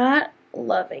 I'm not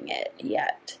loving it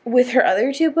yet. With her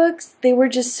other 2 books, they were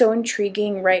just so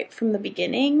intriguing right from the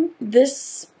beginning.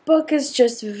 This book is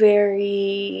just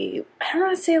very, I don't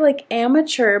want to say like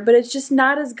amateur, but it's just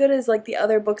not as good as like the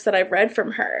other books that I've read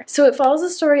from her. So it follows the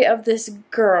story of this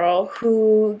girl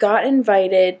who got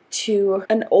invited to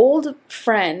an old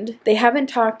friend. They haven't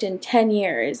talked in 10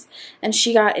 years, and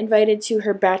she got invited to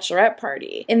her bachelorette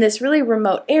party in this really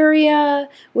remote area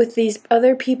with these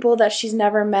other people that she's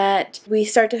never met. We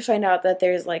start to find out that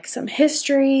there's like some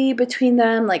history between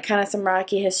them, like kind of some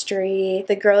rocky history.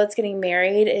 The girl that's getting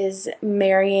married is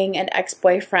marrying an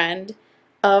ex-boyfriend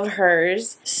of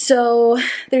hers. So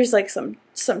there's like some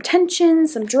tension,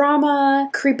 some drama,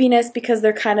 creepiness because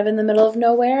they're kind of in the middle of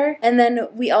nowhere. And then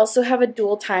we also have a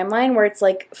dual timeline where it's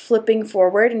like flipping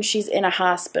forward and she's in a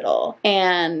hospital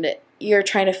and you're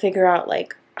trying to figure out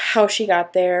like how she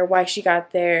got there, why she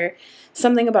got there,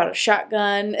 something about a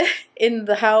shotgun in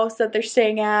the house that they're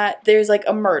staying at. There's like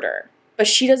a murder, but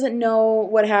she doesn't know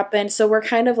what happened, so we're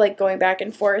kind of like going back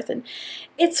and forth, and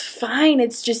it's fine.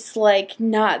 It's just like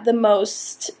not the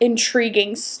most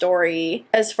intriguing story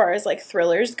as far as like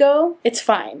thrillers go. It's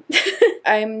fine.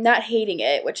 I'm not hating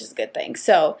it, which is a good thing.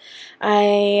 So I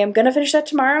am gonna finish that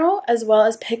tomorrow, as well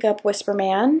as pick up Whisper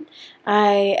Man.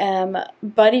 I am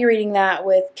buddy reading that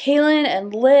with Kaylin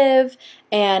and Liv,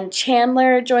 and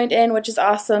Chandler joined in, which is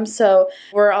awesome. So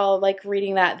we're all like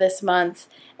reading that this month,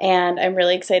 and I'm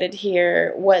really excited to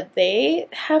hear what they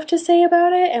have to say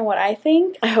about it and what I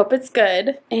think. I hope it's good.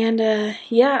 And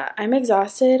yeah, I'm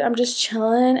exhausted. I'm just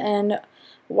chilling and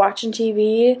watching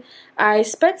TV. I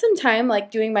spent some time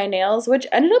like doing my nails, which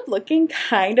ended up looking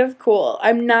kind of cool.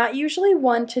 I'm not usually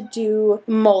one to do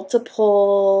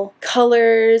multiple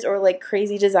colors or like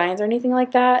crazy designs or anything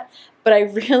like that, but I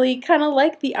really kind of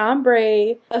like the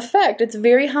ombre effect. It's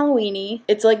very Halloween-y.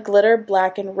 It's like glitter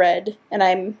black and red, and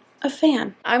I'm a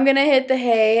fan. I'm gonna hit the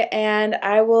hay and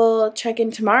I will check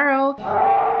in tomorrow.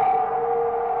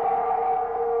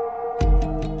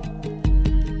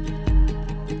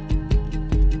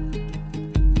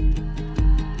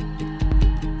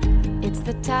 It's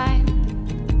the time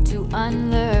to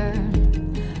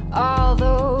unlearn all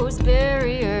those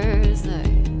barriers.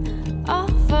 They all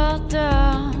fall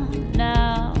down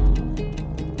now.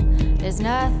 There's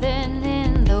nothing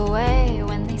in the way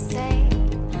when they say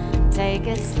take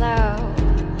it slow.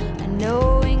 A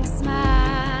knowing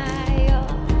smile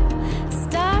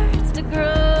starts to grow.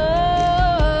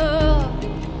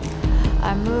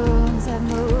 Our moons have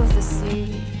moved the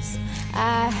seas.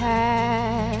 I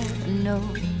have no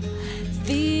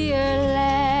fear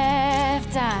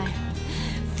left. I'm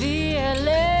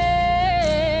fearless.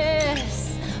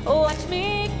 Watch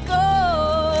me go.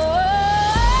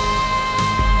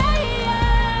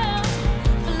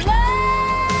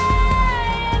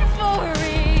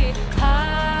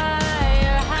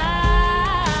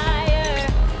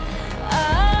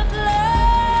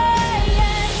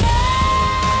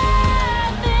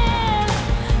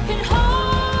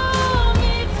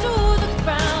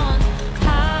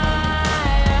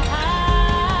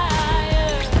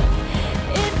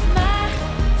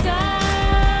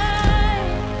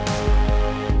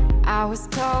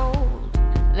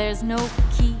 There's no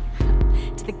key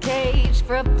to the cage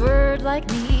for a bird like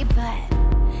me, but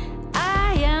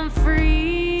I am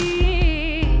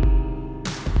free.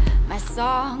 My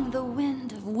song, the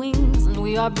wind of wings, and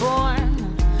we are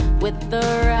born with the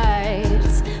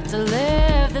right to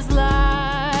live this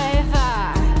life.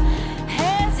 Our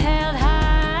heads held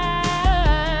high.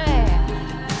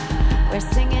 We're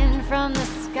singing from the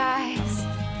skies.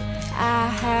 I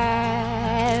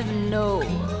have no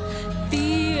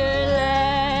fear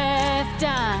left.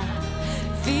 I'm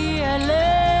fearless.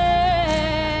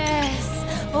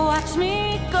 Watch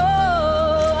me go. I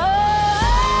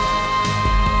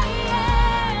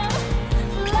am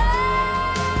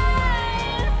flying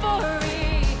for a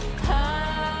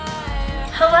higher.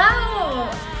 Hello!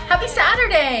 Happy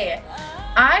Saturday!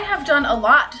 I have done a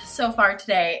lot so far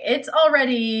today. It's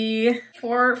already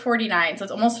 4:49, so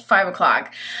it's almost 5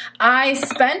 o'clock. I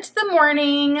spent the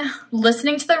morning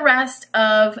listening to the rest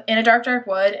of In a Dark, Dark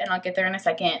Wood, and I'll get there in a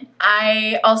second.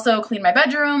 I also cleaned my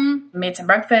bedroom, made some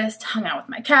breakfast, hung out with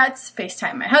my cats,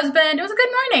 FaceTimed my husband. It was a good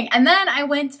morning. And then I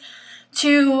went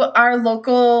to our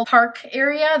local park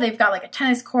area. They've got like a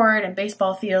tennis court and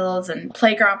baseball fields and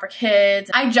playground for kids.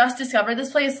 I just discovered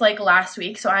this place like last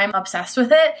week, so I'm obsessed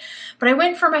with it. But I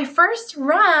went for my first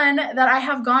run that I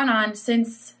have gone on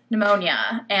since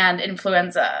pneumonia and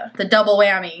influenza. The double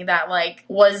whammy that like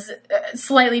was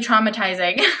slightly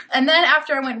traumatizing. And then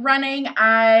after I went running,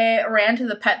 I ran to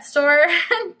the pet store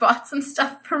and bought some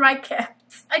stuff for my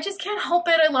cats. I just can't help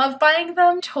it. I love buying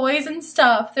them toys and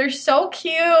stuff. They're so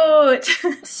cute.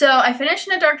 So I finished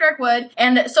In a Dark, Dark Wood,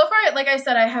 and so far, like I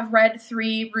said, I have read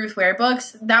 3 Ruth Ware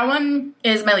books. That one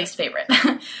is my least favorite.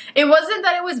 It wasn't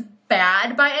that it was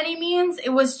bad by any means. It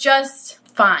was just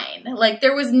fine. Like,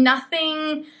 there was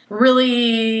nothing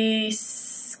really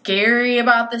scary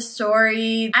about the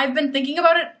story. I've been thinking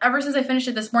about it ever since I finished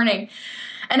it this morning,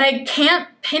 and I can't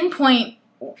pinpoint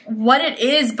what it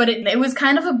is, but it was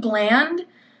kind of a bland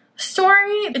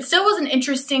story. It still was an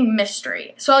interesting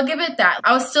mystery, so I'll give it that.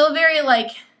 I was still very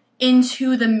like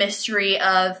into the mystery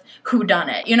of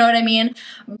whodunit, you know what I mean?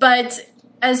 But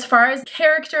as far as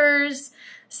characters,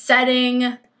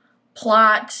 setting,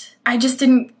 plot, I just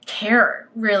didn't care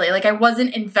really. Like, I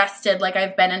wasn't invested like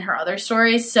I've been in her other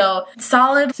stories. So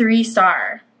solid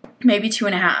 3-star, maybe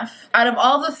 2.5. Out of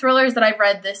all the thrillers that I've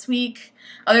read this week,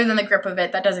 other than The Grip of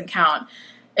It, that doesn't count,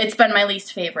 it's been my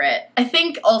least favorite. I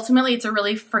think ultimately it's a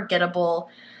really forgettable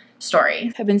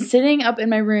story. I've been sitting up in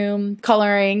my room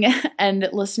coloring and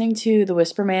listening to The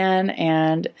Whisper Man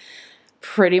and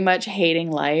pretty much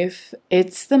hating life.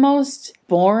 It's the most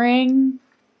boring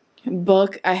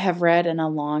book I have read in a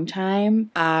long time.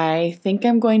 I think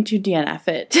I'm going to DNF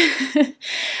it.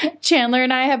 Chandler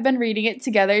and I have been reading it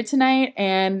together tonight,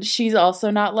 and she's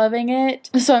also not loving it.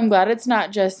 So I'm glad it's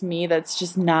not just me that's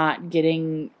just not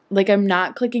getting, like, I'm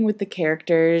not clicking with the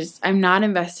characters. I'm not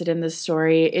invested in the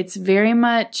story. It's very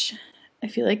much, I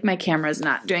feel like my camera's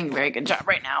not doing a very good job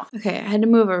right now. Okay, I had to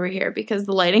move over here because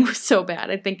the lighting was so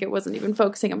bad. I think it wasn't even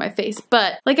focusing on my face.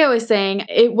 But like I was saying,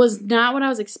 it was not what I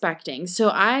was expecting. So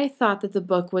I thought that the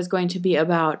book was going to be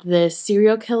about this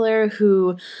serial killer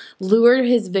who lured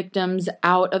his victims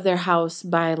out of their house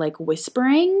by like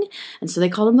whispering. And so they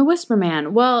called him the Whisper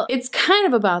Man. Well, it's kind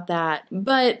of about that,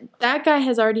 but that guy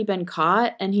has already been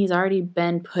caught and he's already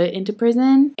been put into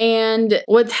prison. And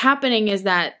what's happening is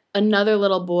that another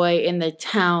little boy in the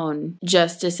town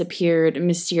just disappeared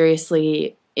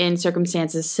mysteriously in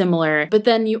circumstances similar. But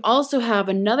then you also have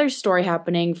another story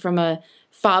happening from a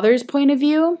father's point of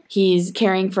view. He's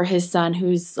caring for his son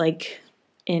who's like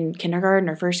in kindergarten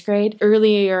or first grade.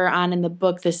 Earlier on in the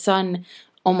book, the son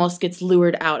almost gets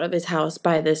lured out of his house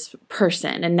by this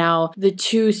person. And now the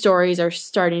two stories are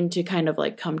starting to kind of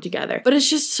like come together. But it's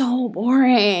just so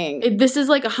boring. This is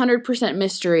like 100%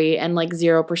 mystery and like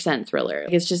 0% thriller.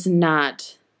 It's just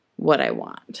not what I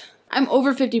want. I'm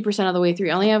over 50% of the way through.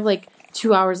 I only have like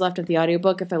 2 hours left of the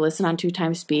audiobook if I listen on 2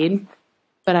 times speed.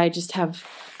 But I just have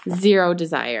zero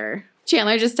desire.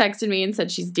 Chandler just texted me and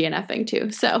said she's DNFing too.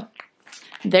 So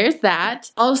there's that.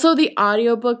 Also, the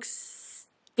audiobooks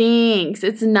stinks.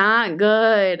 It's not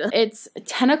good. It's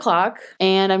 10 o'clock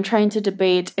and I'm trying to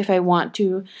debate if I want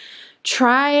to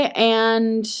try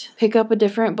and pick up a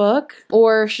different book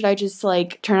or should I just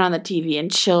like turn on the TV and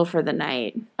chill for the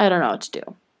night. I don't know what to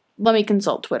do. Let me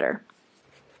consult Twitter.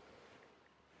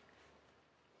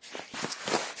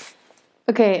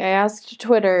 Okay, I asked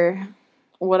Twitter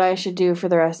what I should do for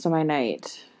the rest of my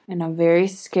night and I'm very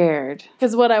scared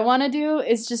because what I want to do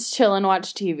is just chill and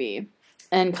watch TV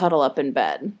and cuddle up in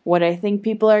bed. What I think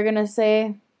people are going to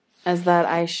say is that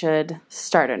I should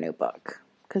start a new book.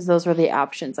 Because those were the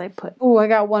options I put. Oh, I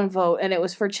got 1 vote, and it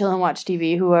was for chill and watch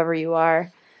TV, whoever you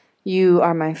are. You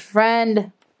are my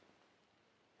friend.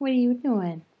 What are you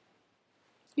doing?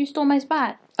 You stole my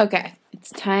spot. Okay, it's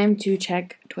time to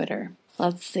check Twitter.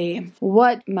 Let's see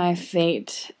what my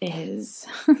fate is.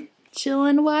 Chill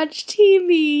and watch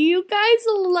TV. You guys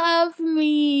love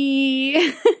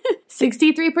me.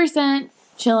 63%.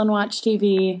 Chill and watch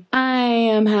TV. I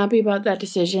am happy about that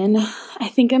decision. I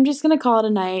think I'm just gonna call it a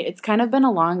night. It's kind of been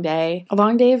a long day. A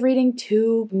long day of reading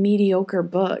 2 mediocre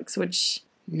books, which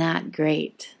not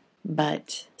great.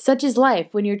 But such is life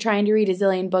when you're trying to read a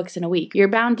zillion books in a week. You're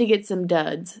bound to get some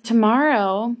duds.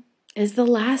 Tomorrow is the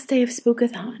last day of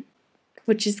Spookathon,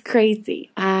 which is crazy.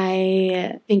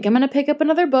 I think I'm gonna pick up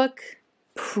another book,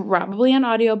 probably an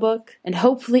audiobook, and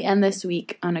hopefully end this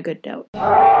week on a good note.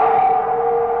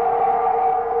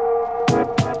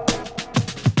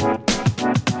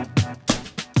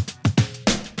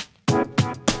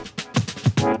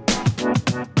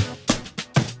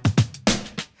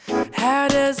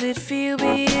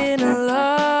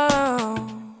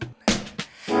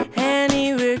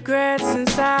 regrets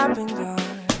since I've been gone.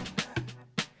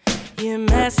 You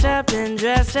messed up and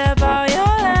dressed up all your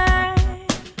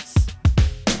lies.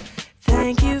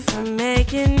 Thank you for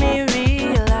making me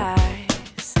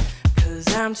realize,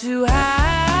 'cause I'm too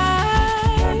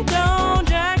high. Don't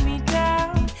drag me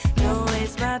down, don't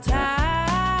waste my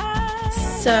time.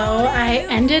 So I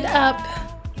ended up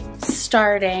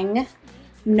starting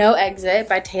No Exit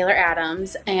by Taylor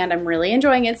Adams, and I'm really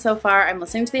enjoying it so far. I'm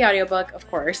listening to the audiobook, of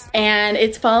course, and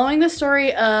it's following the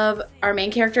story of our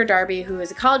main character, Darby, who is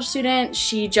a college student.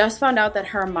 She just found out that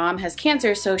her mom has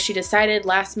cancer, so she decided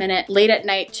last minute, late at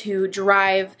night, to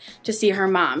drive to see her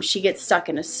mom. She gets stuck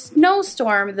in a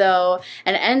snowstorm, though,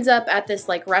 and ends up at this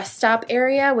like rest stop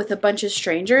area with a bunch of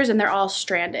strangers, and they're all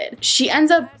stranded. She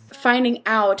ends up finding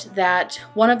out that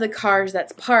one of the cars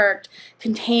that's parked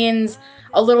contains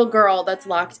a little girl that's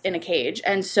locked in a cage,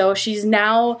 and so she's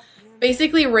now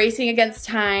basically racing against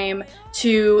time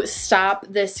to stop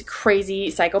this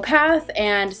crazy psychopath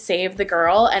and save the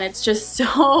girl, and it's just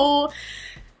so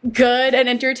good and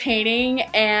entertaining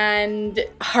and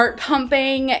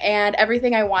heart-pumping and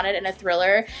everything I wanted in a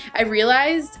thriller. I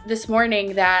realized this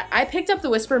morning that I picked up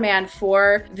The Whisper Man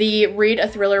for the read a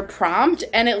thriller prompt,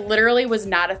 and it literally was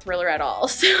not a thriller at all.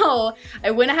 So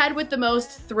I went ahead with the most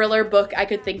thriller book I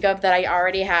could think of that I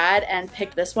already had and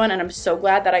picked this one, and I'm so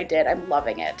glad that I did. I'm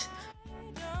loving it.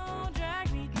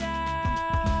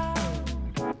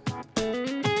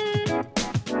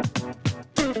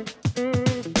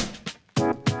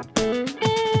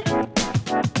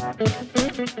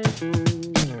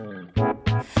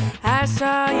 I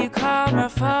saw you call my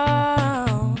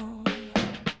phone,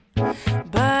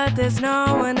 but there's no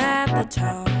one at the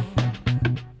tone.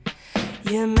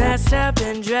 You messed up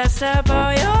and dressed up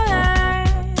all your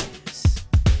lies.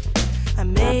 I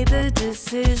made the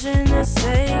decision to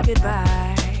say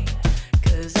goodbye,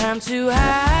 'cause I'm too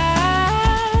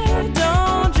high.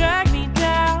 Don't drag me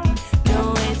down,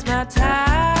 don't waste my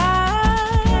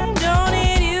time. Don't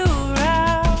need you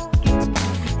around,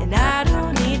 and I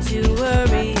don't need to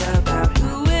worry about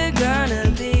who we're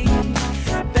gonna be.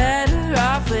 Better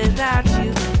off without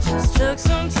you, it just took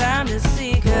some time to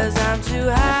see, 'cause I'm too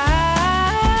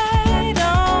high.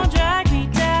 Don't drag me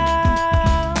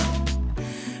down.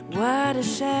 What a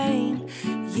shame,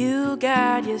 you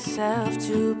got yourself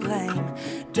to blame.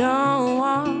 Don't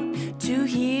want to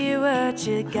hear what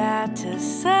you got to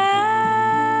say.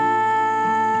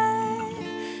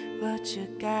 What you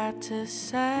got to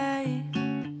say.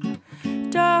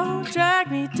 Don't drag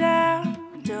me down,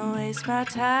 don't waste my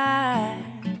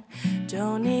time.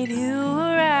 Don't need you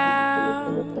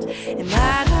around, and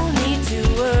I don't need to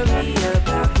worry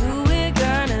about who we're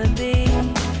gonna be.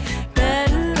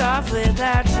 Better off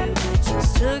without you, it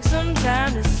just took some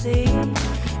time to see.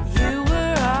 You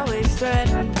were always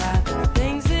threatened by the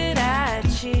things that I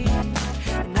achieved,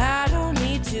 and I don't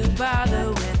need to bother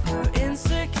with her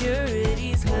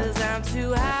insecurities, 'cause I'm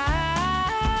too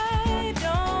high.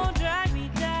 Don't drag me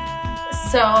down.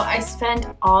 So I spent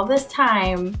all this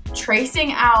time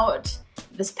tracing out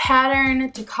this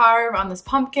pattern to carve on this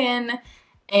pumpkin,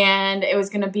 and it was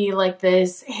gonna be like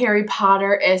this Harry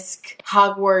Potter-esque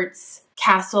Hogwarts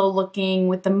castle looking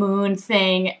with the moon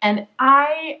thing, and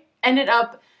I ended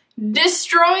up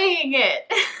destroying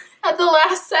it at the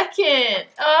last second.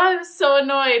 Oh, I was so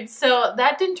annoyed. So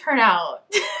that didn't turn out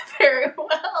very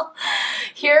well.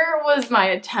 Here was my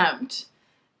attempt,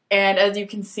 and as you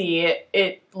can see,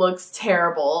 it looks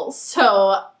terrible.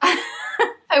 So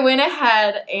I went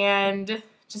ahead and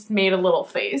just made a little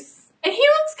face, and he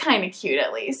looks kind of cute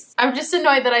at least. I'm just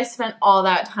annoyed that I spent all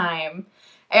that time.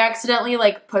 I accidentally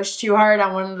like pushed too hard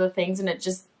on one of the things, and it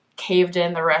just caved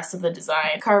in the rest of the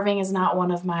design. Carving is not one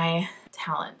of my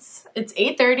talents. It's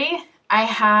 8:30. I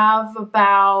have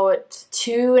about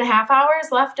 2.5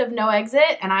 hours left of No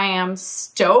Exit, and I am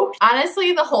stoked.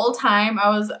 Honestly, the whole time I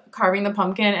was carving the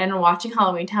pumpkin and watching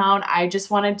Halloween Town, I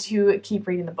just wanted to keep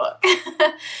reading the book.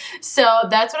 So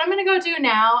that's what I'm gonna go do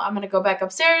now. I'm gonna go back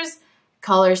upstairs,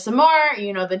 color some more,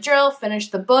 you know the drill, finish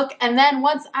the book, and then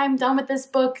once I'm done with this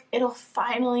book, it'll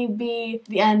finally be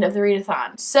the end of the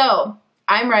readathon. So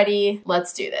I'm ready,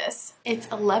 let's do this. It's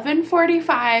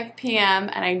 11:45 p.m.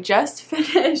 and I just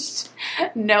finished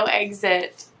No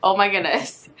Exit. Oh my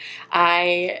goodness.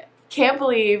 I can't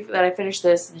believe that I finished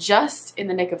this just in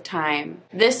the nick of time.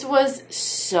 This was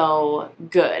so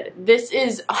good. This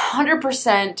is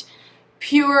 100%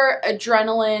 pure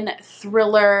adrenaline,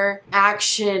 thriller,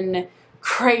 action,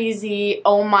 crazy,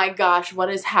 oh my gosh, what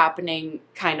is happening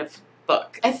kind of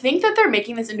book. I think that they're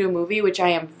making this into a movie, which I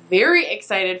am very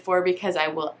excited for because I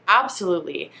will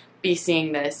absolutely be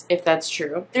seeing this if that's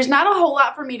true. There's not a whole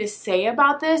lot for me to say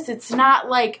about this. It's not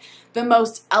like the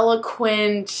most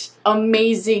eloquent,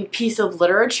 amazing piece of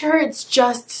literature. It's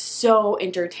just so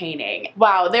entertaining.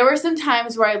 Wow, there were some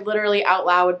times where I literally out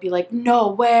loud would be like, no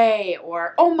way,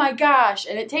 or oh my gosh,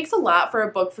 and it takes a lot for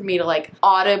a book for me to like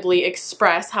audibly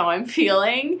express how I'm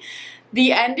feeling.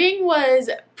 The ending was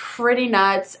pretty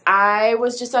nuts. I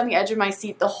was just on the edge of my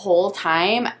seat the whole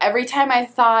time. Every time I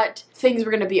thought things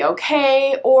were gonna be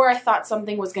okay, or I thought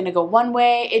something was gonna go one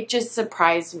way, it just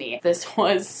surprised me. This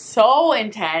was so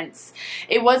intense.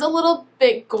 It was a little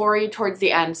bit gory towards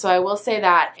the end, so I will say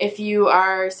that if you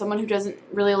are someone who doesn't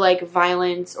really like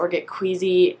violence or get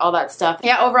queasy, all that stuff.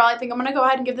 Yeah, overall, I think I'm gonna go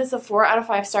ahead and give this a 4 out of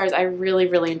 5 stars. I really,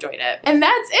 really enjoyed it. And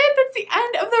that's it. That's the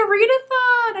end of the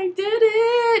readathon. I did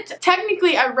it.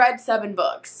 Technically, I read 7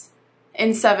 books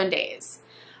in 7 days.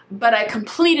 But I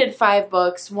completed 5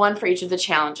 books, 1 for each of the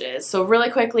challenges. So really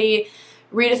quickly,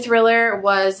 Read a Thriller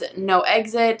was No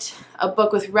Exit. A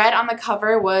book with red on the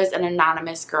cover was An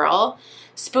Anonymous Girl.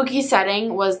 Spooky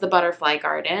Setting was The Butterfly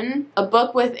Garden. A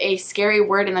book with a scary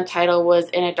word in the title was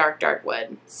In a Dark, Dark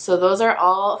Wood. So those are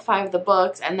all 5 of the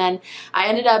books. And then I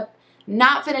ended up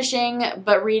not finishing,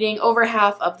 but reading over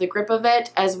half of The Grip of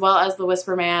It, as well as The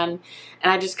Whisper Man,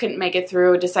 and I just couldn't make it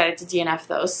through, decided to DNF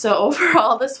those. So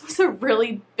overall, this was a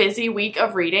really busy week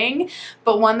of reading,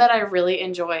 but one that I really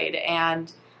enjoyed,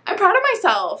 and I'm proud of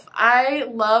myself. I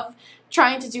love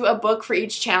trying to do a book for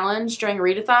each challenge during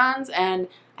readathons, and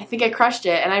I think I crushed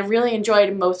it, and I really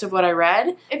enjoyed most of what I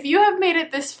read. If you have made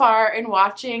it this far in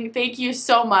watching, thank you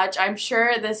so much. I'm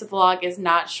sure this vlog is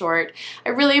not short. I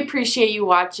really appreciate you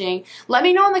watching. Let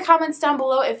me know in the comments down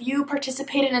below if you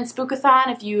participated in Spookathon,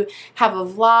 if you have a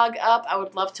vlog up. I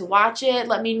would love to watch it.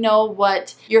 Let me know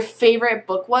what your favorite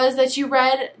book was that you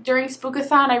read during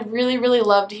Spookathon. I really, really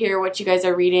love to hear what you guys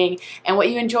are reading and what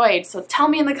you enjoyed, so tell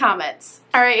me in the comments.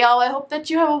 Alright, y'all, I hope that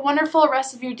you have a wonderful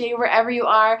rest of your day wherever you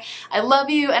are. I love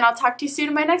you, and I'll talk to you soon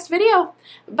in my next video.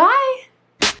 Bye!